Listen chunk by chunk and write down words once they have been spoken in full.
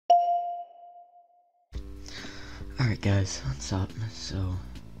Alright guys, what's up? So,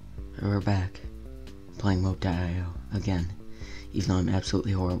 we're back, playing Mob.io again, even though I'm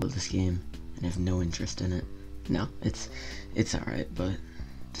absolutely horrible at this game, and have no interest in it. No, it's alright, but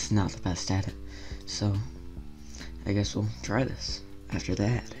it's not the best at it. So, I guess we'll try this, after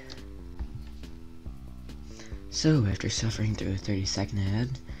that. So, after suffering through a 30-second ad,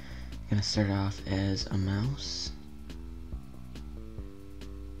 I'm gonna start off as a mouse.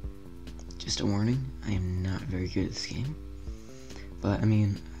 Just a warning, I am not very good at this game. But, I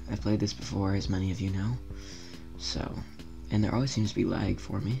mean, I've played this before, as many of you know. So, and there always seems to be lag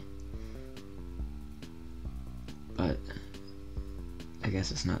for me. But, I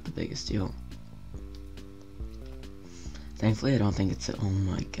guess it's not the biggest deal. Thankfully, I don't think it's, oh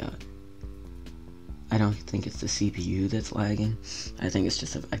my god. I don't think it's the CPU that's lagging. I think it's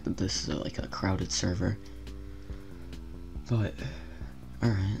just the fact that this is like a crowded server. But,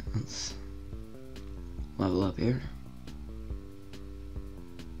 alright, let's level up here.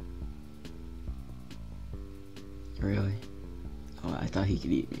 Really? Oh, I thought he could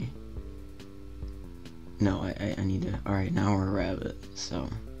eat me. No, I need to. Alright, now we're a rabbit, so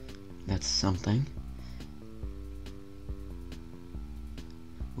that's something.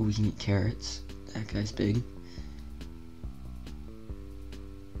 Ooh, we can eat carrots. That guy's big.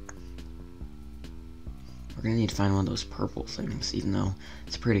 We're gonna need to find one of those purple things, even though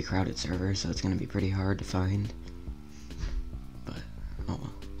it's a pretty crowded server, so it's gonna be pretty hard to find. But, oh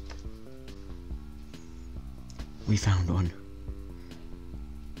well. We found one.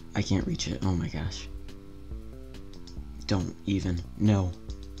 I can't reach it, oh my gosh. Don't even, no.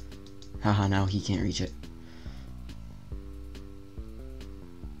 Haha, now he can't reach it.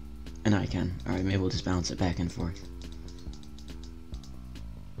 And I can. Alright, maybe we'll just bounce it back and forth.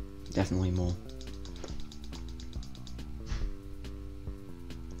 Definitely mole.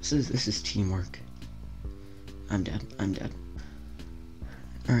 This is teamwork. I'm dead.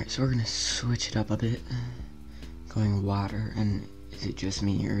 Alright, so we're gonna switch it up a bit. Going water, and is it just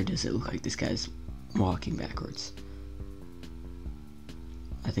me, or does it look like this guy's walking backwards?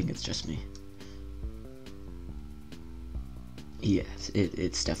 I think it's just me. Yeah,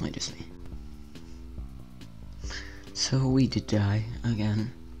 it's definitely just me. So we did die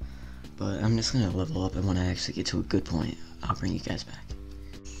again, but I'm just gonna level up, and when I actually get to a good point, I'll bring you guys back.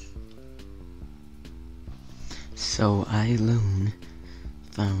 So I alone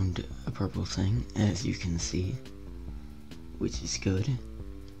found a purple thing, as you can see, which is good,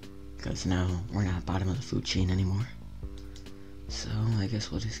 because now we're not bottom of the food chain anymore. So I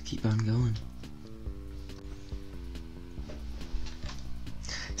guess we'll just keep on going.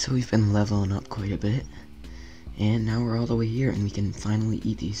 So we've been leveling up quite a bit, and now we're all the way here, and we can finally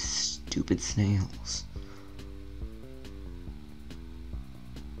eat these stupid snails.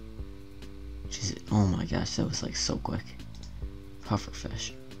 Oh my gosh, that was like so quick.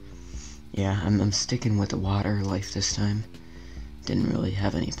 Pufferfish. Yeah, I'm sticking with the water life this time. Didn't really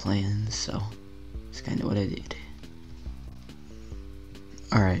have any plans, so it's kinda what I did.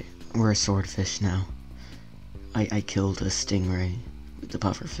 Alright, we're a swordfish now. I killed a stingray with the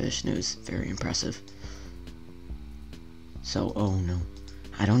pufferfish, and it was very impressive. So, oh no.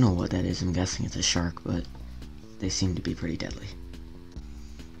 I don't know what that is, I'm guessing it's a shark, but they seem to be pretty deadly.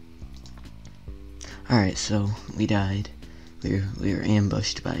 Alright, so we died. We were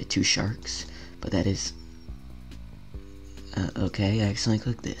ambushed by 2 sharks, but that is... okay, I accidentally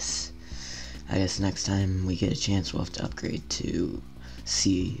clicked this. I guess next time we get a chance we'll have to upgrade to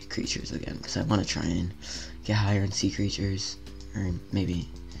sea creatures again, because I want to try and get higher in sea creatures, or maybe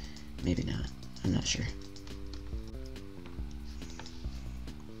not, I'm not sure.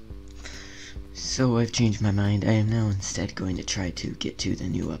 So I've changed my mind. I am now instead going to try to get to the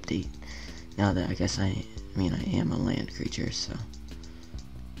new update. Now that I guess I am a land creature, so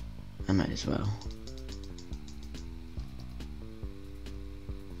I might as well.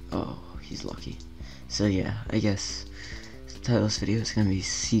 Oh, he's lucky. So yeah, I guess the title of this video is going to be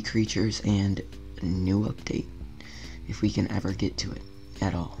Sea Creatures and New Update, if we can ever get to it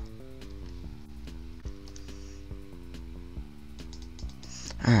at all.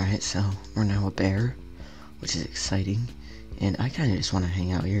 Alright, so we're now a bear, which is exciting, and I kind of just want to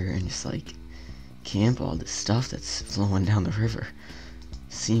hang out here and just like camp all this stuff that's flowing down the river.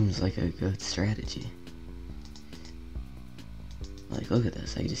 Seems like a good strategy. Like, look at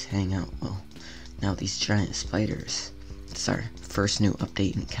this, I just hang out. Well, now these giant spiders. It's our first new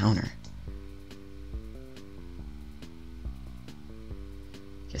update encounter.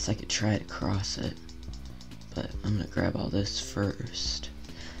 Guess I could try to cross it, but I'm gonna grab all this first.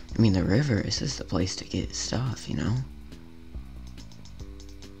 I mean, the river is just the place to get stuff, you know?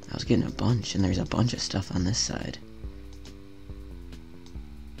 I was getting a bunch, and there's a bunch of stuff on this side.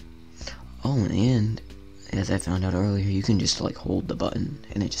 Oh, and as I found out earlier, you can just like hold the button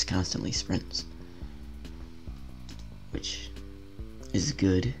and it just constantly sprints, which is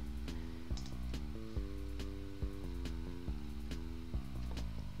good.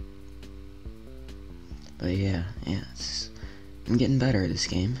 But yeah, I'm getting better at this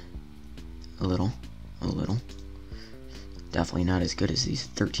game. A little. Definitely not as good as these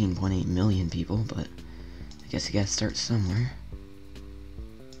 13.8 million people, but I guess you gotta start somewhere.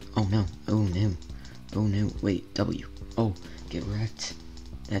 Oh no, wait, W. Oh, get wrecked.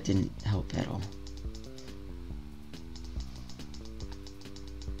 That didn't help at all.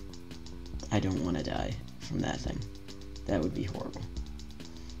 I don't want to die from that thing. That would be horrible.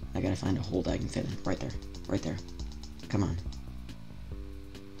 I gotta find a hold I can fit in. Right there. Come on.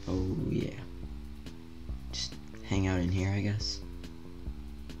 Oh yeah. Just hang out in here, I guess.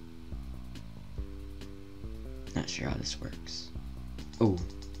 Not sure how this works. Oh.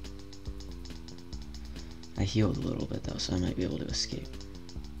 I healed a little bit though, so I might be able to escape.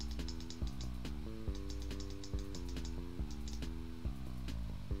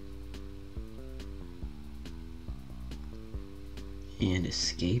 And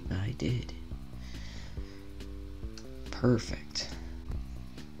escape I did. Perfect.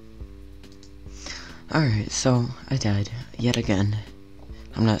 Alright, so I died yet again.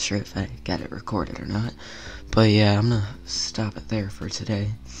 I'm not sure if I got it recorded or not, but yeah, I'm gonna stop it there for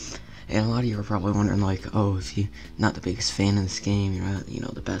today. And a lot of you are probably wondering, like, oh, if you're not the biggest fan of this game, you're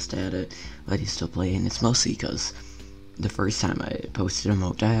not, the best at it, why do you still play? And it's mostly because the first time I posted a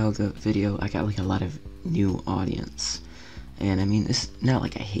Moat Dialga video, I got like a lot of new audience. And I mean, it's not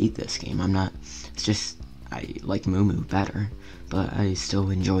like I hate this game. It's just I like Moo Moo better, but I still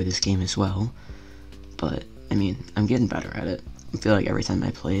enjoy this game as well. But I mean, I'm getting better at it. I feel like every time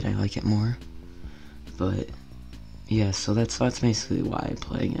I play it, I like it more. But yeah, so that's basically why I'm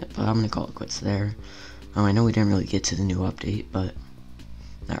playing it. But I'm gonna call it quits there. I know we didn't really get to the new update, but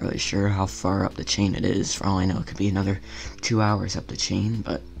not really sure how far up the chain it is. For all I know, it could be another 2 hours up the chain,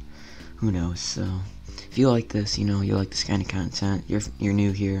 but who knows? So if you like this, you like this kind of content, you're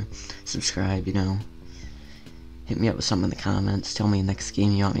new here, subscribe, hit me up with something in the comments, tell me the next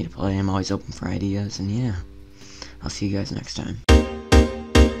game you want me to play. I'm always open for ideas, and yeah, I'll see you guys next time.